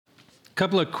A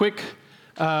couple of quick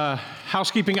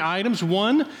housekeeping items.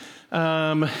 One,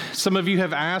 some of you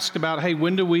have asked about, hey,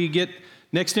 when do we get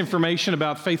next information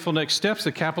about Faithful Next Steps,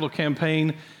 the capital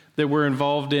campaign that we're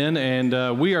involved in,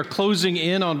 and we are closing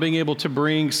in on being able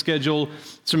to schedule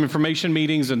some information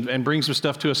meetings and bring some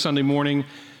stuff to us Sunday morning.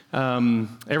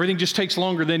 Everything just takes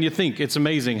longer than you think. It's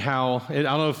amazing how, I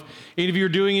don't know if any of you are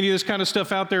doing any of this kind of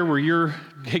stuff out there where you're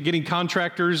getting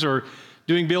contractors or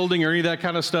doing building or any of that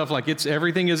kind of stuff.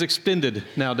 Everything is extended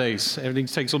nowadays. Everything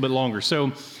takes a little bit longer.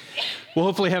 So we'll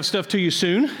hopefully have stuff to you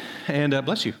soon, and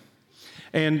bless you.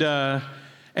 And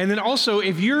then also,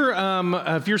 if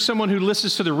you're someone who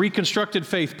listens to the Reconstructed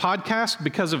Faith podcast,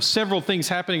 because of several things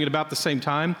happening at about the same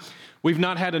time, we've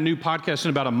not had a new podcast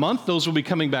in about a month. Those will be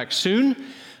coming back soon.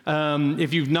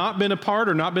 If you've not been a part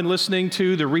or not been listening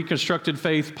to the Reconstructed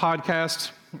Faith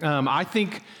podcast, I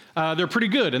think they're pretty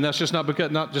good, and that's just not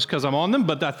just because I'm on them,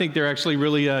 but I think they're actually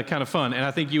really kind of fun, and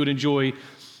I think you would enjoy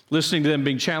listening to them,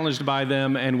 being challenged by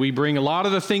them, and we bring a lot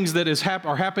of the things that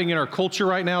are happening in our culture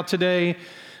right now today,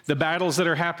 the battles that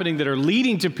are happening that are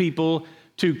leading to people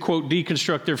to, quote,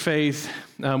 deconstruct their faith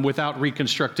without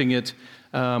reconstructing it.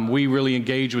 We really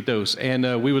engage with those,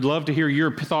 and we would love to hear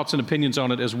your thoughts and opinions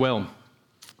on it as well.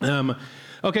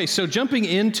 Okay, so jumping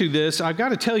into this, I've got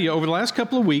to tell you, over the last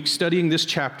couple of weeks studying this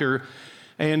chapter,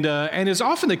 and as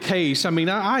often the case,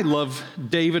 I love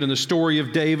David and the story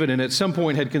of David, and at some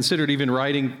point had considered even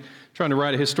trying to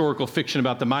write a historical fiction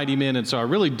about the mighty men, and so I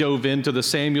really dove into the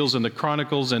Samuels and the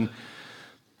Chronicles, and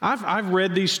I've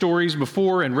read these stories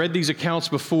before and read these accounts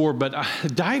before, but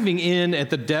diving in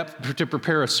at the depth to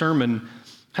prepare a sermon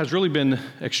has really been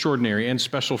extraordinary and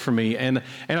special for me. And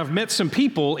I've met some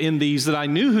people in these that I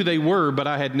knew who they were, but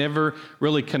I had never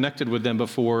really connected with them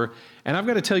before. And I've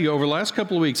got to tell you, over the last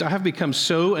couple of weeks, I have become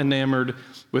so enamored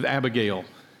with Abigail,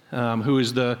 who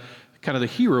is the kind of the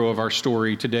hero of our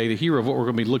story today, the hero of what we're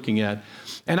going to be looking at.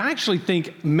 And I actually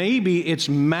think maybe it's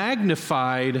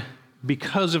magnified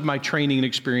because of my training and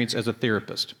experience as a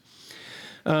therapist.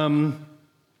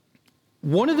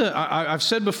 I've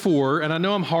said before, and I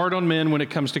know I'm hard on men when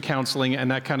it comes to counseling and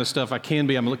that kind of stuff. I can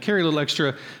be. I'm going to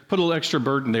put a little extra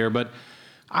burden there. But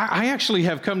I actually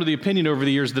have come to the opinion over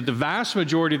the years that the vast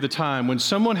majority of the time when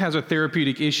someone has a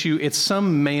therapeutic issue, it's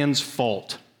some man's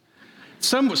fault.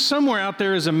 Somewhere out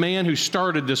there is a man who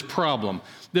started this problem.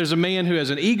 There's a man who has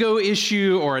an ego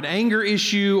issue or an anger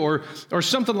issue or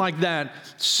something like that.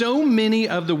 So many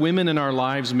of the women in our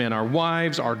lives, men, our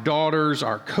wives, our daughters,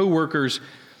 our coworkers,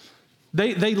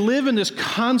 they live in this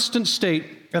constant state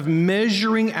of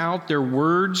measuring out their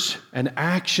words and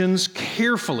actions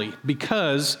carefully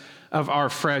because of our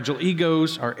fragile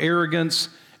egos, our arrogance,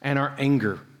 and our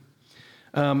anger.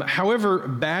 However,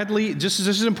 this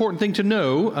is an important thing to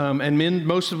know, and men,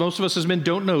 most of us as men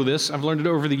don't know this. I've learned it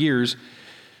over the years.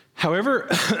 However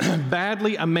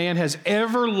badly a man has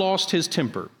ever lost his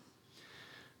temper,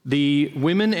 the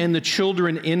women and the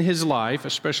children in his life,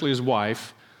 especially his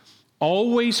wife,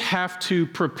 always have to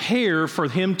prepare for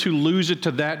him to lose it to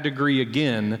that degree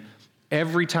again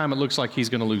every time it looks like he's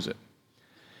going to lose it.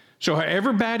 So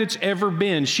however bad it's ever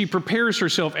been, she prepares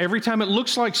herself. Every time it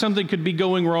looks like something could be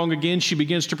going wrong again, she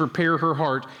begins to prepare her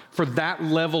heart for that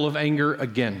level of anger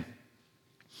again.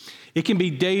 It can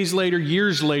be days later,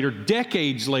 years later,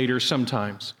 decades later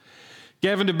sometimes.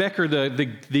 Gavin de Becker,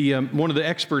 one of the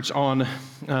experts on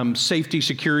safety,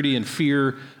 security, and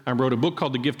fear, wrote a book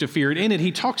called The Gift of Fear. And in it,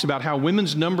 he talks about how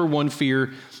women's number one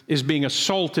fear is being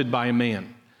assaulted by a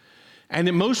man. And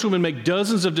that most women make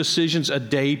dozens of decisions a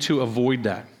day to avoid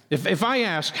that. If I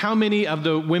ask how many of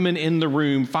the women in the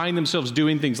room find themselves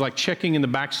doing things like checking in the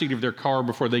backseat of their car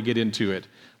before they get into it,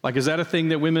 is that a thing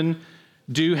that women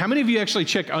do? How many of you actually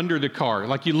check under the car?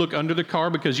 You look under the car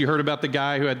because you heard about the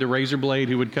guy who had the razor blade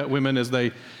who would cut women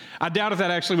I doubt if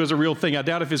that actually was a real thing. I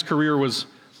doubt if his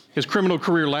criminal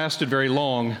career lasted very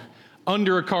long.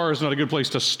 Under a car is not a good place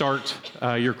to start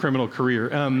your criminal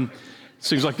career.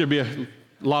 Seems like there'd be a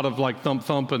lot of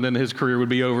thump, and then his career would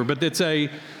be over. But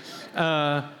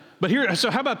so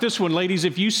how about this one, ladies?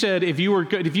 If you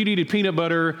needed peanut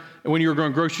butter when you were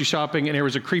going grocery shopping and there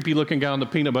was a creepy looking guy on the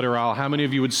peanut butter aisle, how many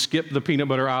of you would skip the peanut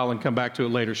butter aisle and come back to it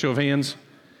later? Show of hands.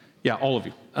 Yeah, all of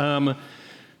you.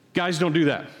 Guys, don't do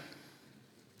that.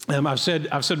 I've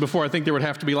said before, I think there would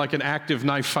have to be an active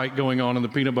knife fight going on in the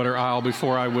peanut butter aisle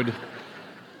before I would,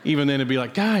 even then it'd be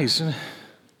guys,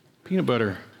 peanut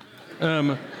butter.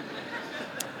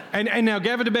 And now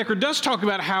Gavin de Becker does talk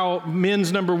about how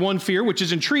men's number one fear, which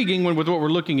is intriguing with what we're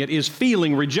looking at, is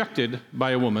feeling rejected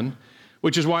by a woman,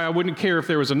 which is why I wouldn't care if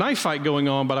there was a knife fight going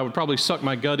on, but I would probably suck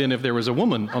my gut in if there was a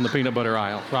woman on the peanut butter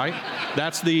aisle, right?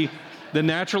 That's the the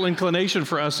natural inclination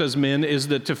for us as men is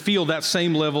that to feel that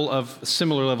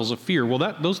similar levels of fear. Well,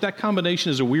 that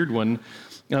combination is a weird one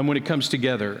when it comes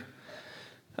together.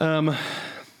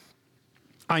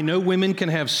 I know women can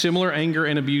have similar anger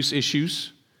and abuse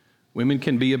issues. Women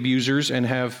can be abusers and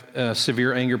have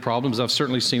severe anger problems. I've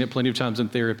certainly seen it plenty of times in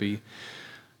therapy.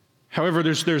 However,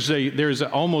 there's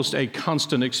almost a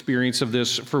constant experience of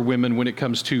this for women when it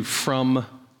comes to from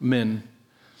men.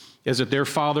 Is that their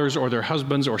fathers or their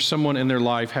husbands or someone in their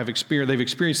life they've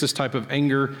experienced this type of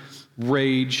anger,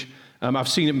 rage. I've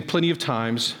seen it plenty of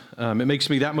times. It makes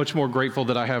me that much more grateful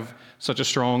that I have such a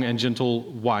strong and gentle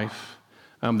wife,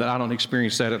 that I don't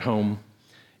experience that at home.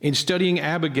 In studying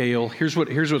Abigail, here's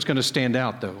what's going to stand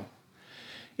out, though,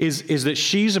 is that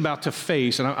she's about to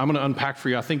face, and I'm going to unpack for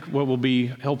you, I think what will be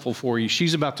helpful for you,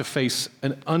 she's about to face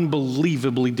an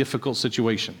unbelievably difficult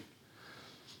situation.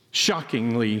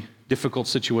 Shockingly difficult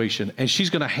situation. And she's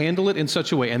going to handle it in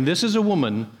such a way. And this is a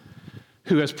woman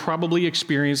who has probably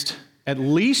experienced, at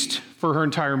least for her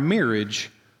entire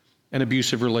marriage, an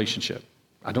abusive relationship.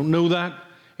 I don't know that.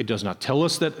 It does not tell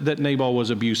us that Nabal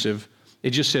was abusive. It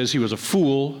just says he was a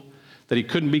fool, that he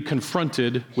couldn't be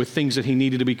confronted with things that he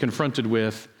needed to be confronted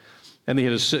with, and he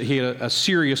had a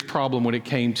serious problem when it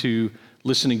came to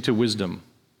listening to wisdom.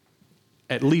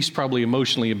 At least probably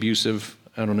emotionally abusive,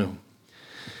 I don't know.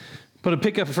 But I'll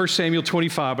pick up 1 Samuel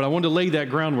 25, but I wanted to lay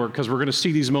that groundwork because we're going to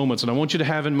see these moments, and I want you to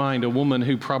have in mind a woman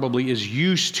who probably is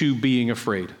used to being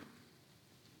afraid.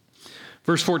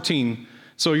 Verse 14,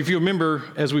 so if you remember,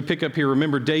 as we pick up here,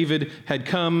 remember David had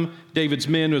come, David's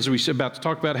men, as we're about to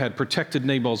talk about, had protected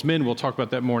Nabal's men. We'll talk about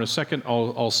that more in a second,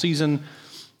 all season.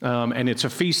 And it's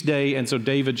a feast day, and so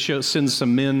David sends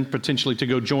some men potentially to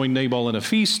go join Nabal in a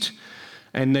feast,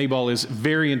 and Nabal is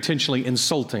very intentionally and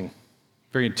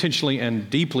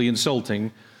deeply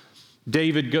insulting.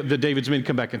 David's men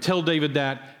come back and tell David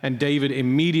that, and David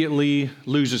immediately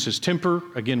loses his temper.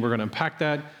 Again, we're going to unpack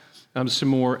that some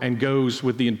more, and goes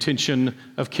with the intention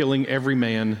of killing every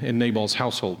man in Nabal's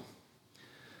household.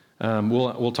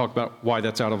 We'll talk about why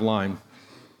that's out of line.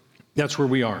 That's where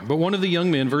we are. But one of the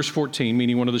young men, verse 14,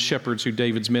 meaning one of the shepherds who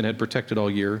David's men had protected all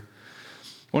year,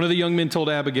 one of the young men told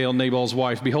Abigail, Nabal's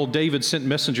wife, "Behold, David sent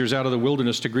messengers out of the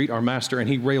wilderness to greet our master, and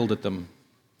he railed at them.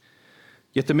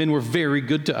 Yet the men were very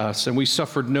good to us, and we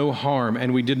suffered no harm,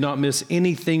 and we did not miss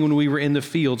anything when we were in the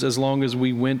fields as long as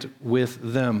we went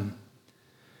with them.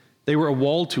 They were a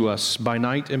wall to us by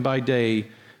night and by day,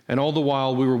 and all the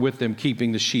while we were with them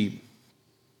keeping the sheep."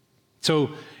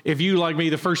 So if you, like me,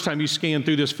 the first time you scanned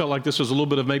through this, felt like this was a little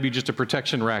bit of maybe just a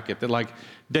protection racket, that like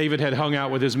David had hung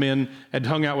out with his men, had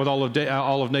hung out with all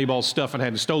of Nabal's stuff and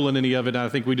hadn't stolen any of it, and I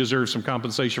think we deserve some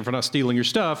compensation for not stealing your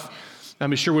stuff.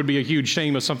 I'm sure it would be a huge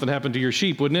shame if something happened to your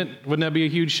sheep, wouldn't it? Wouldn't that be a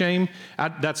huge shame?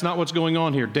 That's not what's going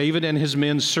on here. David and his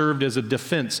men served as a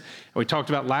defense. And we talked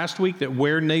about last week that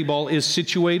where Nabal is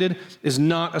situated is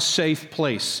not a safe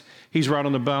place. He's right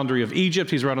on the boundary of Egypt.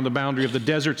 He's right on the boundary of the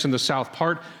deserts in the south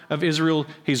part of Israel.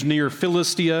 He's near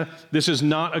Philistia. This is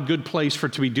not a good place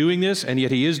to be doing this, and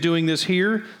yet he is doing this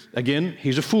here. Again,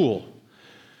 he's a fool.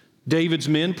 David's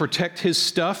men protect his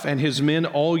stuff and his men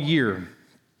all year.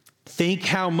 Think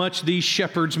how much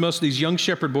these young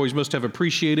shepherd boys must have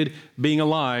appreciated being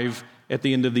alive at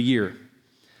the end of the year.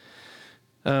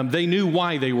 They knew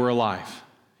why they were alive.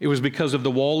 It was because of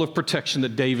the wall of protection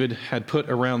that David had put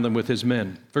around them with his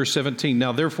men. Verse 17,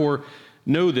 "Now therefore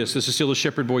know this," this is still a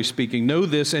shepherd boy speaking, "know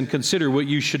this and consider what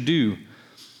you should do.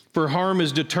 For harm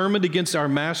is determined against our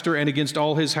master and against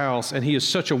all his house, and he is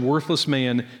such a worthless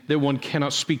man that one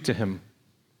cannot speak to him."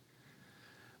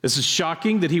 This is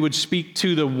shocking that he would speak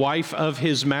to the wife of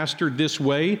his master this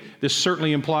way. This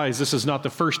certainly implies this is not the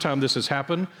first time this has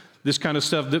happened. This kind of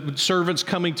stuff, the servants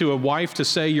coming to a wife to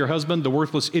say, your husband, the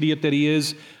worthless idiot that he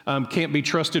is, can't be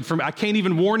trusted. I can't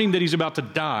even warn him that he's about to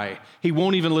die. He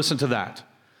won't even listen to that.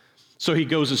 So he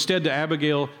goes instead to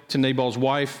Abigail, to Nabal's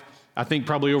wife. I think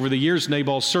probably over the years,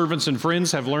 Nabal's servants and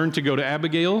friends have learned to go to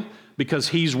Abigail because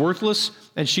he's worthless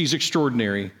and she's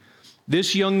extraordinary.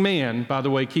 This young man, by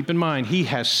the way, keep in mind, he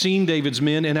has seen David's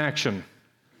men in action.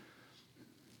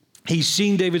 He's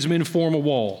seen David's men form a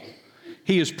wall.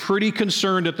 He is pretty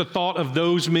concerned at the thought of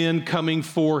those men coming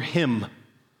for him,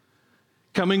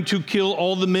 coming to kill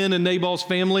all the men in Nabal's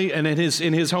family and in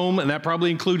his home, and that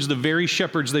probably includes the very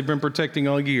shepherds they've been protecting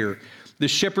all year.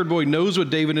 This shepherd boy knows what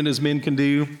David and his men can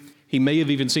do. He may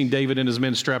have even seen David and his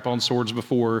men strap on swords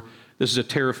before. This is a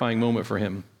terrifying moment for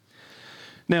him.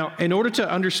 Now, in order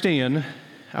to understand,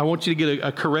 I want you to get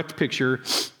a correct picture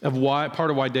of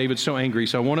part of why David's so angry.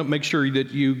 So I want to make sure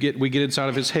that we get inside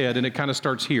of his head, and it kind of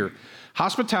starts here.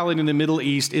 Hospitality in the Middle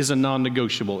East is a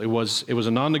non-negotiable. It was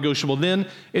a non-negotiable then.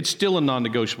 It's still a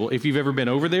non-negotiable. If you've ever been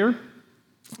over there,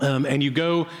 and you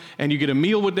go and you get a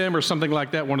meal with them or something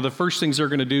like that, one of the first things they're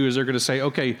going to do is they're going to say,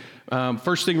 okay,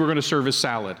 first thing we're going to serve is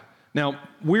salad. Now,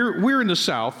 we're in the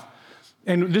South,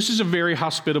 and this is a very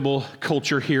hospitable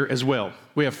culture here as well.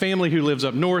 We have family who lives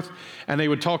up north, and they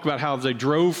would talk about how they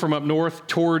drove from up north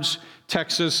towards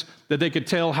Texas, that they could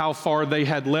tell how far they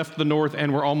had left the north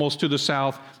and were almost to the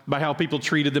south by how people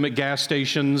treated them at gas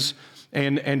stations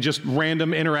and just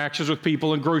random interactions with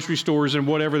people in grocery stores and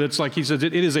whatever. That's like, he says,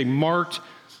 it is a marked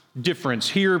difference.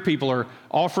 Here, people are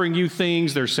offering you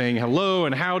things, they're saying hello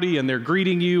and howdy, and they're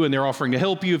greeting you, and they're offering to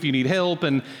help you if you need help,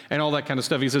 and all that kind of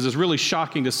stuff. He says it's really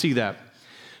shocking to see that.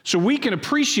 So we can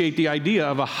appreciate the idea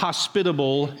of a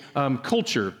hospitable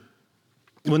culture.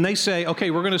 When they say, okay,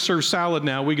 we're going to serve salad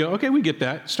now, we go, okay, we get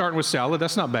that. Starting with salad,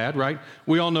 that's not bad, right?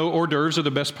 We all know hors d'oeuvres are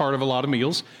the best part of a lot of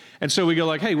meals. And so we go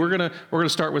like, hey, we're going to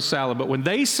start with salad. But when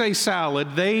they say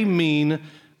salad, they mean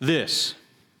this.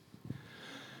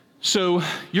 So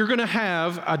you're going to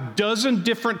have a dozen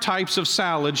different types of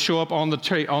salad show up on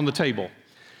the table.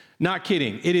 Not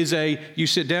kidding. It is you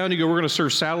sit down, you go, we're going to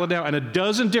serve salad now, and a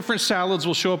dozen different salads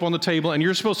will show up on the table, and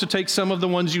you're supposed to take some of the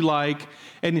ones you like.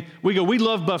 And we go, we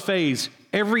love buffets.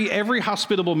 Every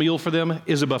hospitable meal for them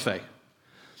is a buffet.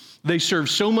 They serve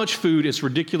so much food, it's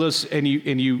ridiculous. And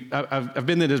I've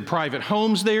been in private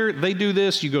homes there. They do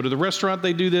this. You go to the restaurant,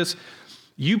 they do this.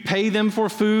 You pay them for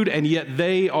food, and yet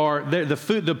the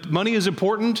money is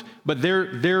important, but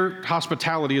their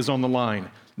hospitality is on the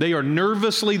line. They are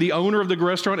the owner of the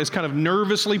restaurant is kind of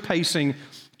nervously pacing,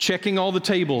 checking all the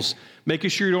tables, making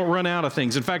sure you don't run out of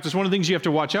things. In fact, it's one of the things you have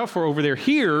to watch out for over there.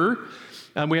 Here,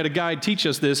 we had a guide teach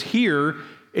us this. Here,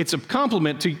 it's a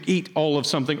compliment to eat all of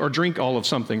something or drink all of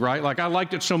something, right? Like, I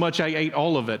liked it so much, I ate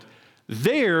all of it.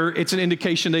 There, it's an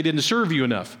indication they didn't serve you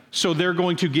enough, so they're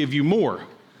going to give you more.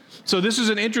 So this is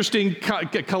an interesting,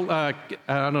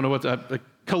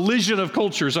 collision of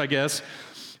cultures, I guess,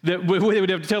 that they would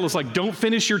have to tell us, like, don't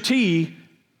finish your tea.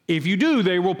 If you do,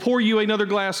 they will pour you another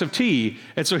glass of tea.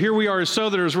 And so here we are as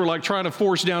Southerners, we're like trying to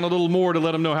force down a little more to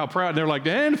let them know how proud. And they're like,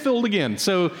 and filled again.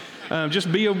 So just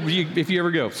if you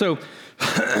ever go. So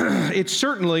it's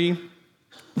certainly,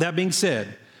 that being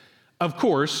said, of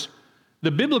course,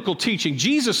 the biblical teaching,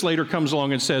 Jesus later comes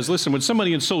along and says, listen, when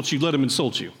somebody insults you, let them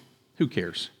insult you. Who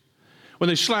cares? When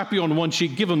they slap you on one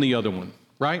cheek, give them the other one,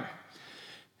 right?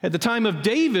 At the time of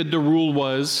David, the rule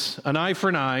was an eye for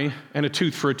an eye and a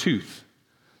tooth for a tooth.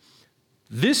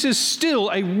 This is still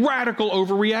a radical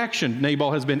overreaction.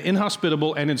 Nabal has been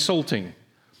inhospitable and insulting.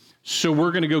 So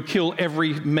we're going to go kill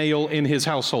every male in his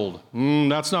household.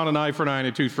 That's not an eye for an eye and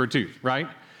a tooth for a tooth, right?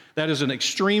 That is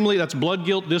that's blood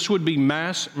guilt. This would be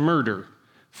mass murder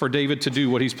for David to do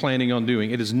what he's planning on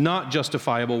doing. It is not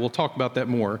justifiable. We'll talk about that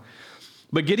more.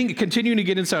 But continuing to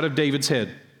get inside of David's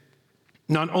head.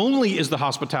 Not only is the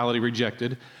hospitality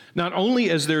rejected, not only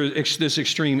is there this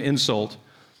extreme insult,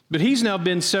 but he's now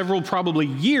been several, probably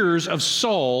years of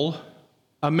Saul,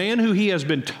 a man who he has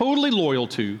been totally loyal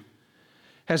to,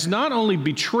 has not only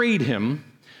betrayed him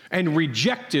and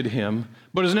rejected him,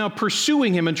 but is now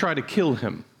pursuing him and trying to kill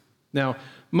him. Now,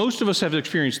 most of us have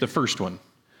experienced the first one.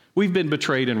 We've been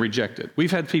betrayed and rejected.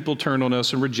 We've had people turn on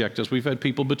us and reject us. We've had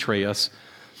people betray us.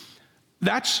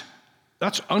 That's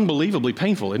unbelievably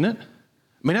painful, isn't it?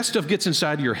 I mean, that stuff gets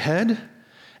inside your head,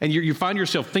 and you find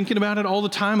yourself thinking about it all the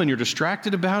time, and you're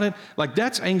distracted about it. Like,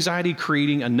 that's anxiety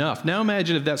creating enough. Now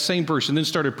imagine if that same person then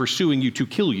started pursuing you to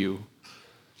kill you,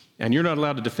 and you're not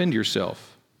allowed to defend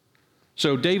yourself.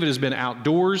 So David has been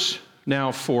outdoors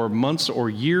now for months or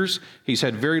years. He's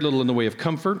had very little in the way of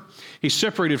comfort. He's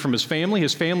separated from his family.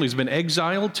 His family's been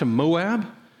exiled to Moab.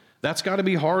 That's got to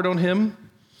be hard on him.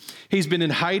 He's been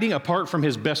in hiding apart from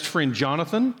his best friend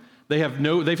Jonathan.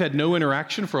 They've had no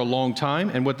interaction for a long time,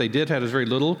 and what they did had is very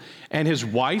little. And his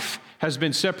wife has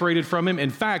been separated from him. In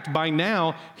fact, by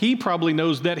now, he probably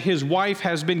knows that his wife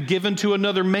has been given to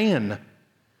another man.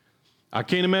 I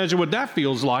can't imagine what that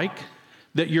feels like,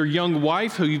 that your young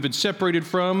wife, who you've been separated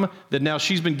from, that now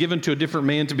she's been given to a different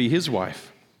man to be his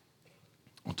wife.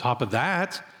 On top of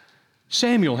that,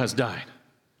 Samuel has died.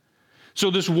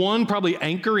 So this one probably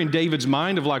anchor in David's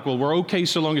mind of like, well, we're okay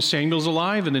so long as Samuel's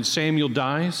alive, and then Samuel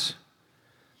dies.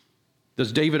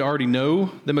 Does David already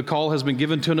know that Michal has been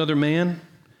given to another man?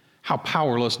 How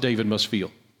powerless David must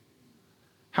feel.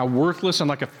 How worthless and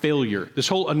like a failure. This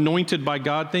whole anointed by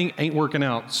God thing ain't working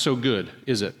out so good,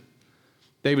 is it?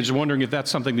 David's wondering if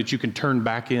that's something that you can turn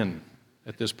back in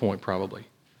at this point, probably.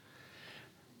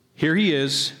 Here he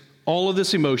is, all of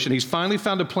this emotion. He's finally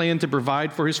found a plan to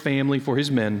provide for his family, for his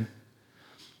men.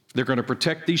 They're going to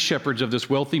protect these shepherds of this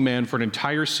wealthy man for an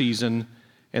entire season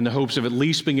in the hopes of at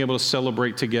least being able to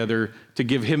celebrate together, to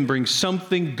bring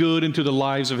something good into the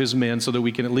lives of his men so that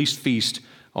we can at least feast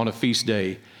on a feast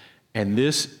day. And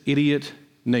this idiot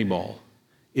Nabal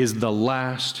is the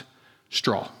last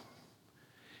straw.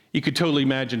 You could totally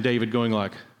imagine David going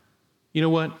like, you know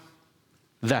what?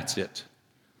 That's it.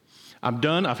 I'm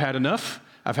done. I've had enough.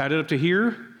 I've had it up to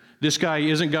here. This guy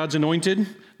isn't God's anointed.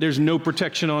 There's no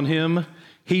protection on him.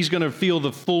 He's going to feel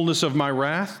the fullness of my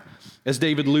wrath as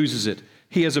David loses it.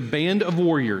 He has a band of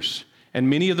warriors, and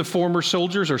many of the former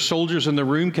soldiers or soldiers in the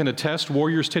room can attest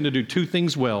warriors tend to do two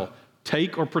things well,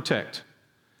 take or protect.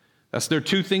 That's their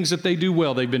two things that they do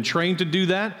well. They've been trained to do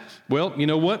that. Well, you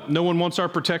know what? No one wants our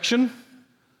protection.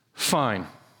 Fine.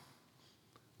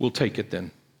 We'll take it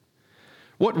then.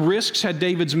 What risks had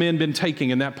David's men been taking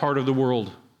in that part of the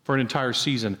world for an entire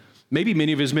season? Maybe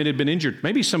many of his men had been injured.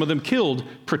 Maybe some of them killed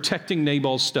protecting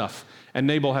Nabal's stuff. And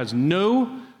Nabal has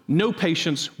no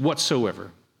patience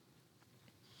whatsoever.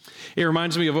 It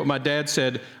reminds me of what my dad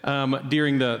said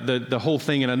during the whole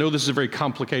thing, and I know this is a very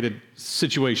complicated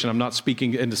situation. I'm not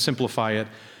speaking and to simplify it,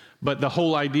 but the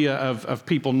whole idea of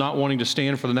people not wanting to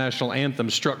stand for the national anthem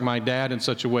struck my dad in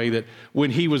such a way that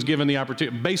when he was given the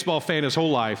opportunity, baseball fan his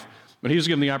whole life, when he was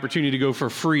given the opportunity to go for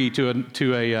free to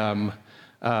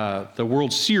the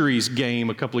World Series game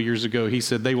a couple of years ago, he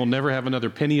said, "They will never have another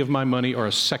penny of my money or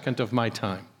a second of my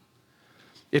time."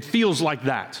 It feels like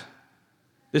that.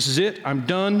 This is it. I'm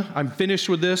done. I'm finished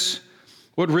with this.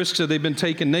 What risks have they been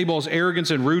taking? Nabal's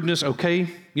arrogance and rudeness. Okay,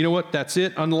 you know what? That's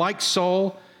it. Unlike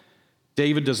Saul,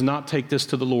 David does not take this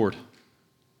to the Lord.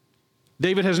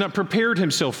 David has not prepared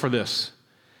himself for this.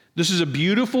 This is a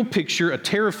beautiful picture, a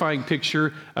terrifying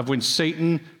picture of when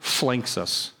Satan flanks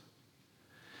us.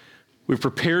 We've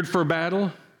prepared for a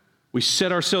battle. We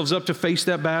set ourselves up to face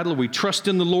that battle. We trust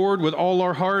in the Lord with all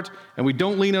our heart, and we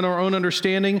don't lean on our own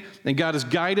understanding. And God has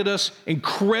guided us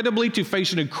incredibly to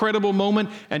face an incredible moment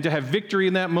and to have victory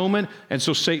in that moment. And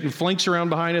so Satan flanks around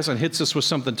behind us and hits us with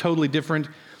something totally different.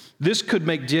 This could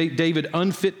make David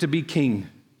unfit to be king.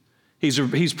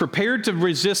 He's prepared to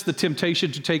resist the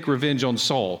temptation to take revenge on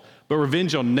Saul. But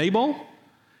revenge on Nabal?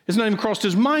 It's not even crossed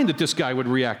his mind that this guy would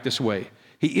react this way.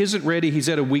 He isn't ready. He's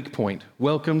at a weak point.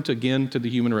 Welcome again to the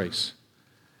human race,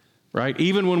 right?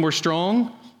 Even when we're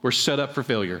strong, we're set up for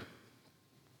failure.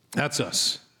 That's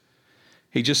us.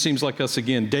 He just seems like us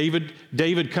again.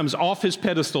 David comes off his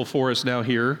pedestal for us now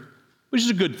here, which is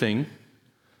a good thing.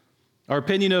 Our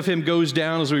opinion of him goes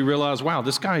down as we realize, wow,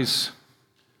 this guy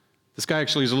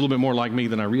actually is a little bit more like me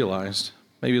than I realized.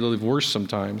 Maybe a little worse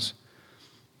sometimes.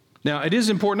 Now, it is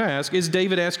important to ask, is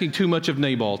David asking too much of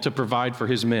Nabal to provide for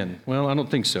his men? Well, I don't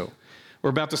think so.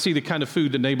 We're about to see the kind of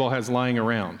food that Nabal has lying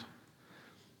around,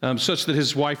 such that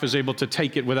his wife is able to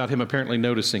take it without him apparently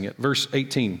noticing it. Verse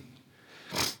 18.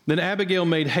 Then Abigail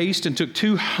made haste and took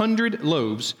 200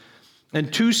 loaves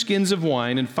and 2 skins of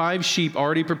wine and 5 sheep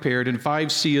already prepared and 5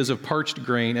 seahs of parched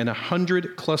grain and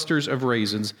 100 clusters of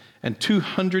raisins and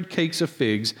 200 cakes of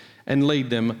figs and laid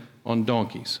them on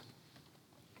donkeys.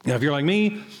 Now, if you're like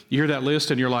me, you hear that list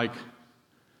and you're like,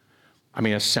 I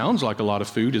mean, it sounds like a lot of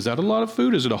food. Is that a lot of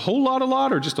food? Is it a whole lot,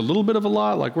 or just a little bit of a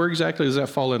lot? Like, where exactly does that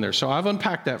fall in there? So I've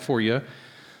unpacked that for you.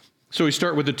 So we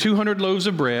start with the 200 loaves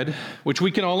of bread, which we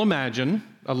can all imagine,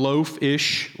 a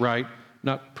loaf-ish, right?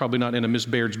 Probably not in a Miss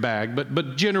Baird's bag,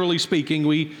 but generally speaking,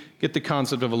 we get the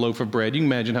concept of a loaf of bread. You can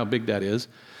imagine how big that is.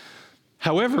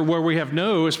 However, where we have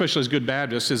especially as good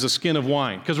Baptists, is a skin of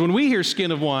wine. Because when we hear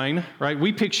skin of wine, right,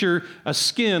 we picture a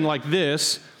skin like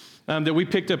this that we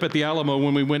picked up at the Alamo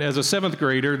when we went as a 7th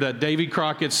grader, that Davy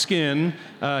Crockett's skin,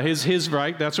 his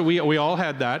right, that's what we all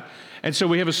had that. And so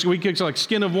we picture like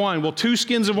skin of wine. Well, 2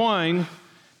 skins of wine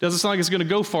doesn't sound like it's going to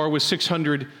go far with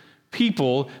 600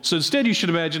 people. So instead, you should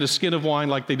imagine a skin of wine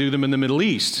like they do them in the Middle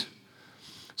East.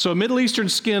 So a Middle Eastern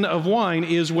skin of wine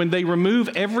is when they remove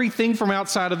everything from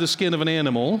outside of the skin of an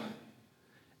animal,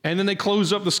 and then they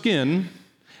close up the skin,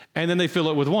 and then they fill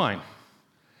it with wine.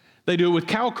 They do it with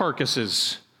cow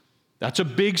carcasses. That's a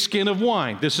big skin of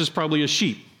wine. This is probably a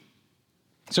sheep.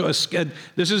 So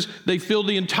they fill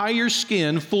the entire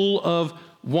skin full of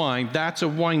wine. That's a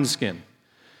wineskin.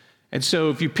 And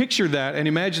so if you picture that and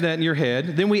imagine that in your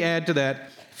head, then we add to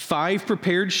that 5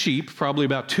 prepared sheep, probably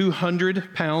about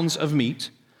 200 pounds of meat.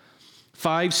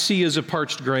 5 seahs of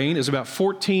parched grain is about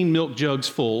 14 milk jugs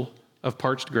full of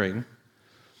parched grain.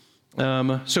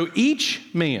 So each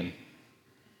man,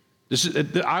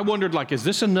 I wondered, is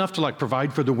this enough to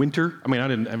provide for the winter? I mean, I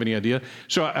didn't have any idea.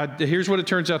 So here's what it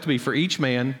turns out to be. For each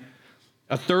man,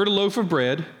 a third a loaf of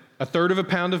bread, a third of a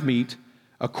pound of meat,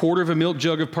 a quarter of a milk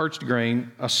jug of parched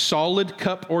grain, a solid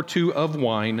cup or two of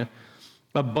wine,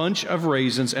 a bunch of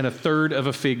raisins, and a third of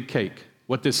a fig cake.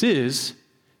 What this is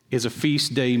a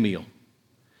feast day meal.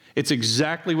 It's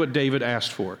exactly what David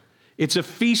asked for. It's a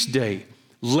feast day.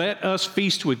 Let us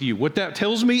feast with you. What that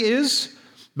tells me is,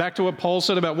 back to what Paul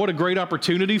said about what a great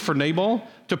opportunity for Nabal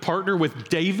to partner with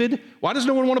David. Why does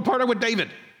no one want to partner with David?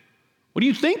 What are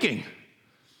you thinking?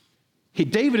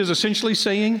 David is essentially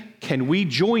saying, can we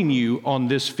join you on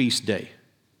this feast day?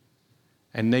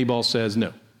 And Nabal says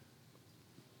no.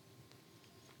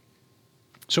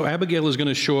 So Abigail is going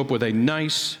to show up with a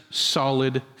nice,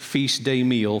 solid feast day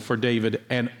meal for David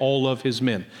and all of his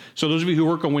men. So those of you who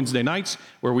work on Wednesday nights,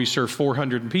 where we serve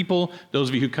 400 people, those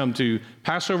of you who come to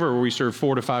Passover, where we serve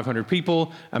 400 to 500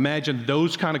 people, imagine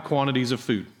those kind of quantities of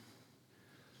food.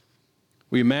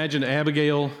 We imagine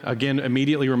Abigail, again,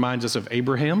 immediately reminds us of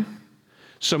Abraham,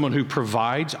 someone who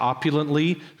provides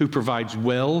opulently, who provides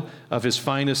well of his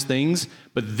finest things.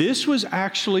 But this was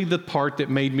actually the part that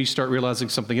made me start realizing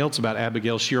something else about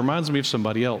Abigail. She reminds me of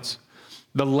somebody else.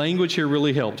 The language here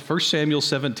really helped. 1 Samuel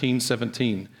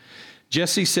 17:17.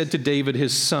 Jesse said to David,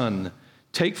 his son,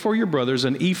 take for your brothers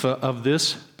an ephah of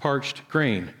this parched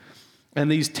grain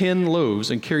and these 10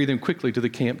 loaves and carry them quickly to the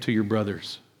camp to your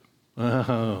brothers.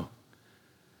 Oh.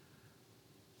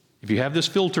 If you have this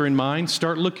filter in mind,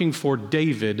 start looking for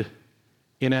David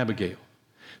in Abigail.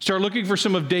 Start looking for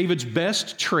some of David's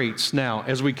best traits now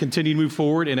as we continue to move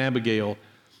forward in Abigail,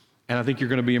 and I think you're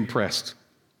going to be impressed.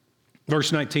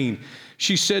 Verse 19,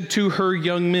 she said to her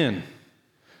young men,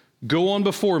 go on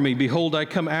before me, behold, I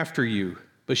come after you.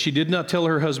 But she did not tell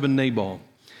her husband Nabal.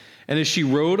 And as she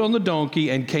rode on the donkey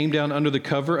and came down under the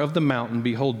cover of the mountain,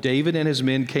 behold, David and his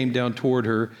men came down toward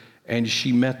her, and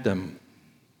she met them.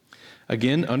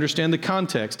 Again, understand the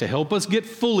context to help us get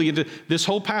fully into this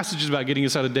whole passage is about getting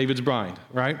us out of David's bind,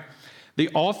 right? The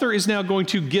author is now going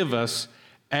to give us,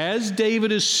 as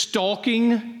David is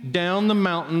stalking down the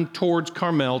mountain towards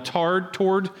Carmel,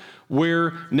 toward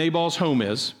where Nabal's home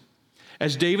is,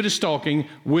 as David is stalking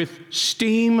with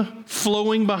steam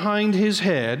flowing behind his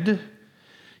head,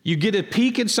 you get a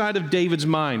peek inside of David's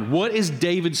mind. What is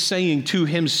David saying to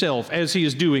himself as he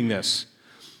is doing this?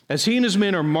 As he and his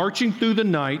men are marching through the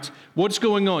night, what's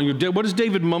going on? What is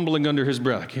David mumbling under his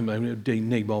breath? I can't believe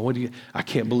Nabal. I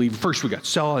can't believe. First we got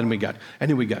Saul, and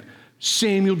then we got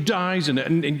Samuel dies,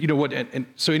 and you know what? And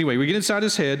so anyway, we get inside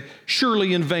his head.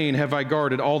 Surely in vain have I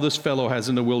guarded all this fellow has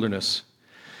in the wilderness,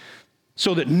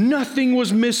 so that nothing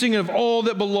was missing of all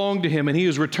that belonged to him, and he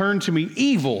has returned to me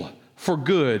evil for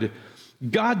good.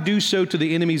 God do so to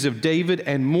the enemies of David,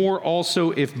 and more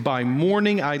also, if by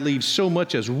morning I leave so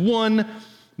much as one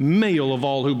male of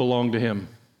all who belong to him.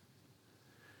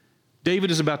 David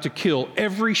is about to kill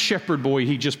every shepherd boy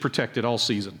he just protected all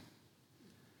season.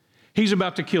 He's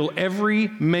about to kill every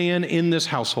man in this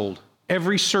household,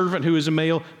 every servant who is a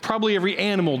male, probably every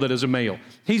animal that is a male.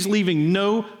 He's leaving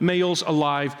no males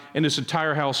alive in this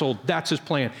entire household. That's his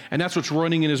plan, and that's what's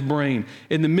running in his brain.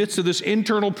 In the midst of this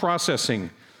internal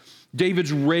processing,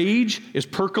 David's rage is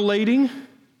percolating,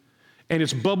 and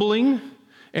it's bubbling,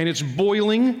 and it's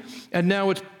boiling, and now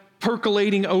it's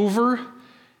percolating over.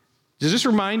 Does this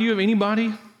remind you of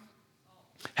anybody?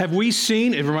 Have we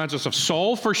seen, it reminds us of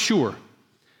Saul for sure.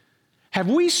 Have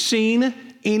we seen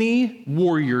any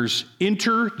warriors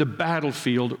enter the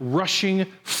battlefield rushing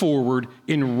forward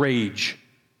in rage?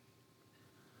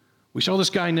 We saw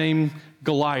this guy named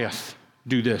Goliath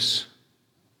do this.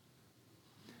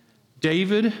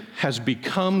 David has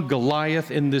become Goliath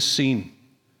in this scene.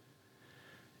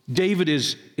 David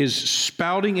is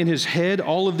spouting in his head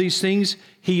all of these things.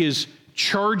 He is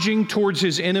charging towards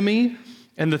his enemy.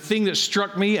 And the thing that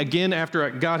struck me, again, after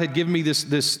God had given me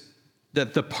this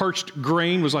that the parched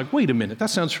grain was like, wait a minute, that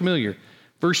sounds familiar.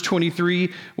 Verse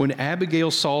 23, when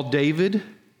Abigail saw David,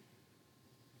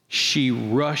 she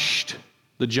rushed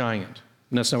the giant.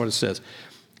 And that's not what it says.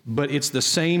 But it's the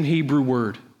same Hebrew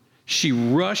word. She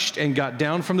rushed and got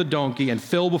down from the donkey and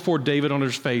fell before David on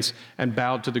his face and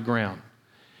bowed to the ground.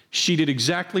 She did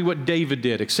exactly what David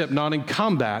did, except not in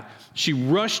combat. She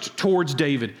rushed towards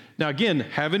David. Now again,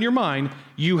 have in your mind,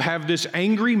 you have this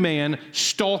angry man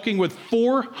stalking with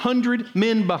 400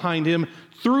 men behind him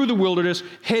through the wilderness,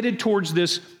 headed towards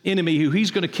this enemy who he's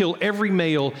going to kill every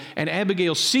male. And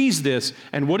Abigail sees this,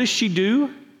 and what does she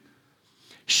do?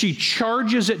 She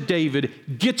charges at David,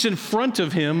 gets in front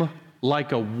of him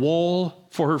like a wall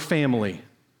for her family.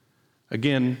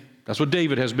 Again, that's what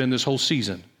David has been this whole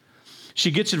season. She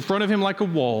gets in front of him like a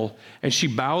wall, and she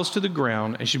bows to the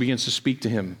ground, and she begins to speak to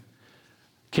him.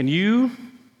 Can you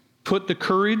put the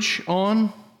courage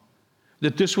on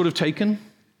that this would have taken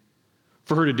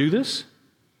for her to do this?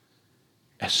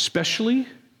 especially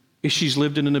if she's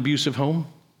lived in an abusive home,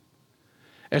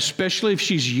 especially if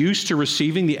she's used to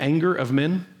receiving the anger of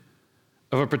men,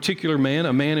 of a particular man,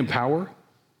 a man in power.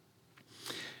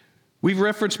 We've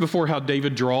referenced before how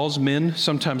David draws men,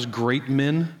 sometimes great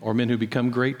men, or men who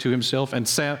become great, to himself, and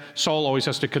Saul always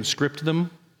has to conscript them.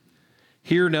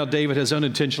 Here now David has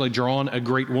unintentionally drawn a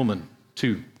great woman,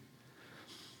 too.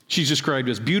 She's described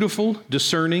as beautiful,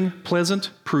 discerning, pleasant,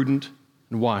 prudent,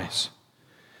 and wise.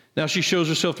 Now she shows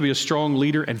herself to be a strong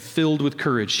leader and filled with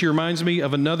courage. She reminds me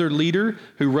of another leader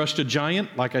who rushed a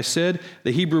giant. Like I said,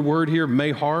 the Hebrew word here,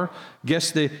 mehar,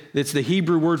 it's the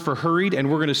Hebrew word for hurried, and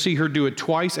we're going to see her do it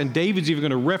twice, and David's even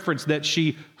going to reference that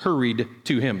she hurried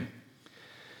to him.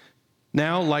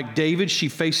 Now, like David, she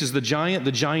faces the giant.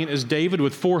 The giant is David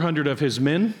with 400 of his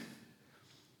men,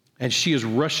 and she is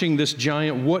rushing this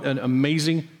giant. What an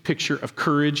amazing picture of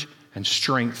courage and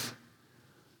strength.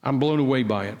 I'm blown away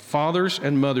by it. Fathers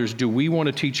and mothers, do we want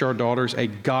to teach our daughters a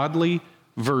godly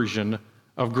version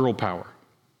of girl power?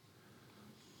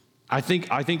 I think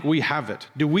we have it.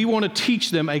 Do we want to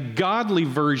teach them a godly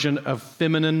version of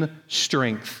feminine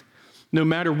strength? No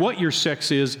matter what your sex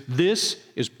is, this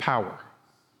is power.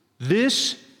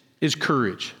 This is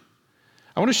courage.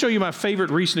 I want to show you my favorite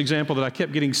recent example that I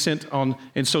kept getting sent on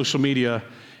in social media,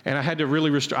 and I had to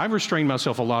really I've restrained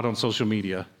myself a lot on social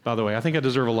media, by the way. I think I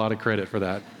deserve a lot of credit for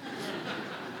that.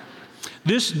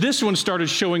 This one started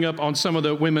showing up on some of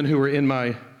the women who were in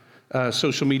my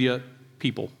social media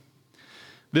people.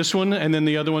 This one, and then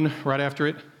the other one right after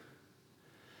it.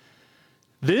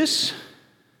 This,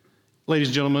 ladies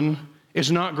and gentlemen,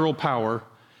 is not girl power.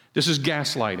 This is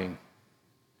gaslighting.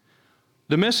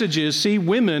 The message is, see,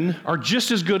 women are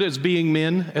just as good at being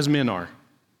men as men are.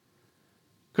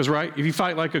 Because, right, if you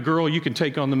fight like a girl, you can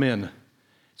take on the men.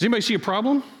 Does anybody see a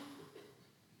problem?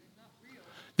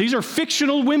 These are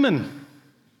fictional women.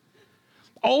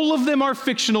 All of them are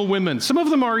fictional women. Some of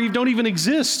them don't even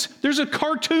exist. There's a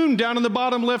cartoon down in the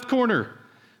bottom left corner.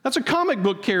 That's a comic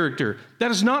book character.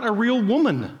 That is not a real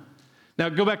woman. Now,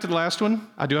 go back to the last one.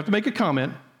 I do have to make a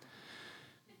comment.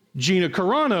 Gina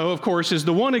Carano, of course, is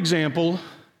the one example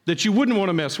that you wouldn't want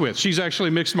to mess with. She's actually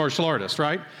a mixed martial artist,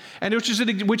 right? And which is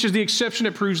the exception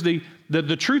that proves the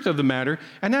truth of the matter.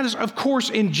 And that is, of course,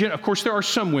 there are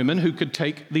some women who could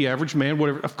take the average man,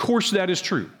 whatever. Of course, that is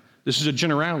true. This is a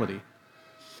generality.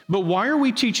 But why are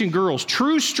we teaching girls?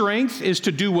 True strength is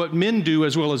to do what men do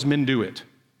as well as men do it.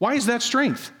 Why is that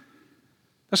strength?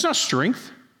 That's not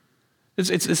strength.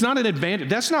 It's not an advantage.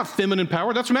 That's not feminine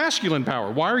power. That's masculine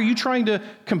power. Why are you trying to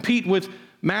compete with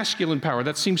masculine power?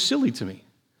 That seems silly to me.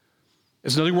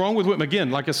 There's nothing wrong with women.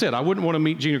 Again, like I said, I wouldn't want to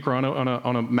meet Gina Carano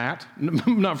on a mat,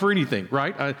 not for anything,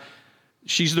 right?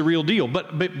 She's the real deal.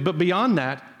 But beyond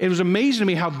that, it was amazing to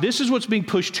me how this is what's being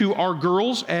pushed to our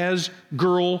girls as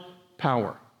girl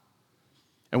power.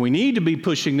 And we need to be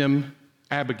pushing them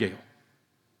Abigail,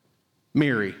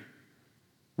 Mary,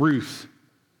 Ruth,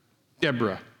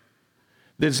 Deborah.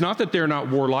 It's not that they're not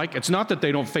warlike. It's not that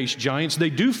they don't face giants. They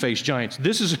do face giants.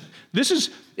 This is,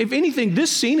 if anything,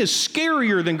 this scene is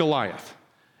scarier than Goliath,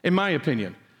 in my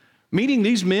opinion. Meeting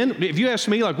these men, if you ask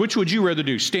me, like, which would you rather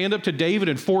do? Stand up to David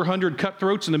and 400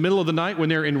 cutthroats in the middle of the night when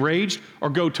they're enraged, or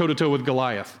go toe-to-toe with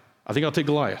Goliath? I think I'll take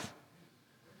Goliath.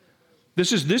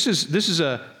 This is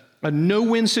a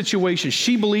no-win situation.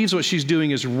 She believes what she's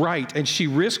doing is right, and she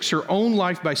risks her own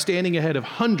life by standing ahead of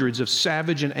hundreds of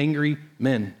savage and angry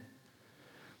men.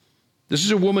 This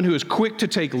is a woman who is quick to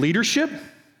take leadership,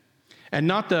 and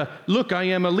not the, look, I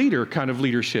am a leader kind of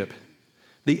leadership.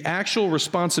 The actual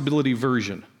responsibility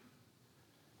version.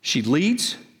 She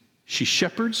leads, she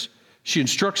shepherds, she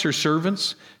instructs her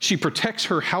servants, she protects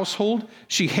her household,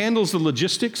 she handles the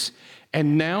logistics,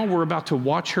 and now we're about to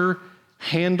watch her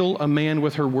handle a man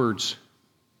with her words.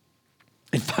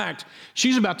 In fact,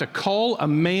 she's about to call a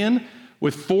man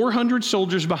with 400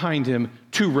 soldiers behind him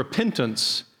to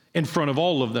repentance in front of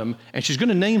all of them, and she's going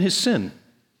to name his sin.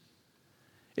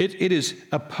 It is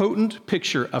a potent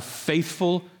picture of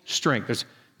faithful strength. There's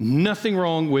nothing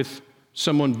wrong with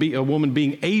a woman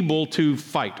being able to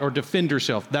fight or defend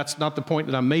herself. That's not the point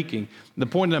that I'm making. The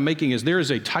point that I'm making is there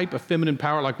is a type of feminine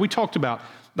power, like we talked about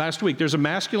last week. There's a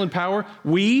masculine power.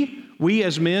 We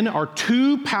as men are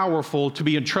too powerful to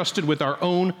be entrusted with our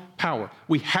own power.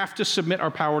 We have to submit our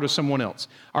power to someone else.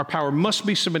 Our power must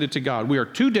be submitted to God. We are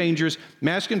too dangerous.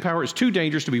 Masculine power is too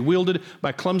dangerous to be wielded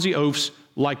by clumsy oafs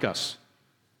like us.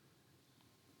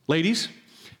 Ladies,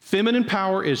 feminine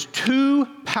power is too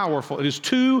powerful. It is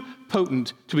too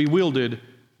potent to be wielded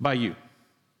by you.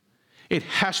 It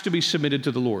has to be submitted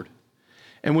to the Lord.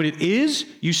 And when it is,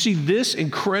 you see this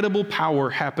incredible power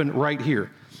happen right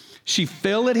here. She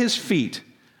fell at his feet,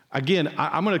 Again,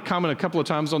 I'm going to comment a couple of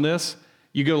times on this.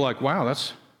 You go like, wow,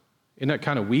 isn't that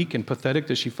kind of weak and pathetic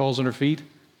that she falls on her feet?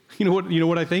 You know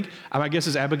what I think? I guess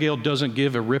is Abigail doesn't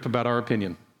give a rip about our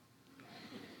opinion.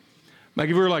 Like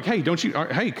if we were like,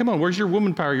 hey, come on, where's your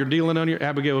woman power? You're dealing on your,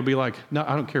 Abigail would be like, no,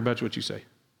 I don't care about what you say.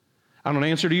 I don't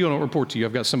answer to you, I don't report to you.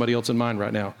 I've got somebody else in mind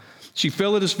right now. She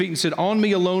fell at his feet and said, on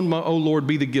me alone, O Lord,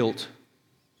 be the guilt.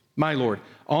 My Lord,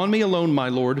 on me alone, my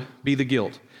Lord, be the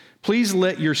guilt. Please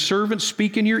let your servant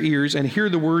speak in your ears and hear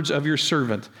the words of your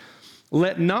servant.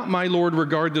 Let not my Lord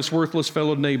regard this worthless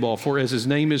fellow Nabal, for as his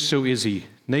name is, so is he.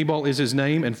 Nabal is his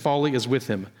name, and folly is with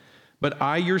him. But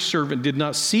I, your servant, did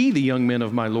not see the young men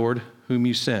of my Lord, whom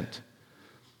you sent.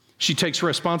 She takes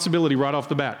responsibility right off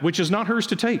the bat, which is not hers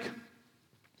to take.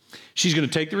 She's going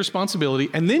to take the responsibility,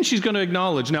 and then she's going to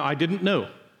acknowledge, now, I didn't know.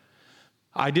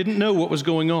 I didn't know what was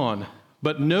going on.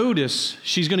 But notice,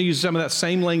 she's going to use some of that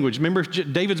same language. Remember,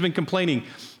 David's been complaining,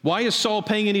 why is Saul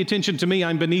paying any attention to me?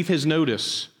 I'm beneath his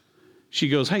notice. She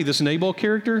goes, hey, this Nabal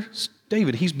character,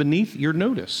 David, he's beneath your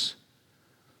notice.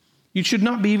 You should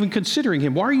not be even considering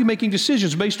him. Why are you making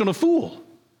decisions based on a fool?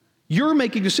 You're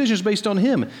making decisions based on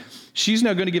him. She's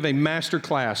now going to give a master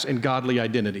class in godly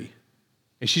identity.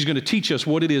 And she's going to teach us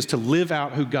what it is to live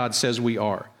out who God says we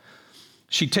are.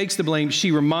 She takes the blame.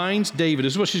 She reminds David,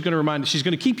 this is what she's going to remind. She's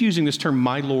going to keep using this term,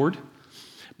 my Lord,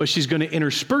 but she's going to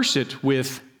intersperse it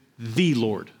with the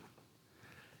Lord.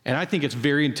 And I think it's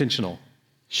very intentional.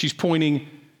 She's pointing,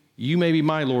 you may be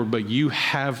my Lord, but you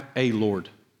have a Lord.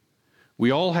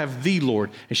 We all have the Lord.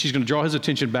 And she's going to draw his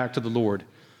attention back to the Lord.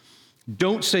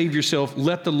 Don't save yourself.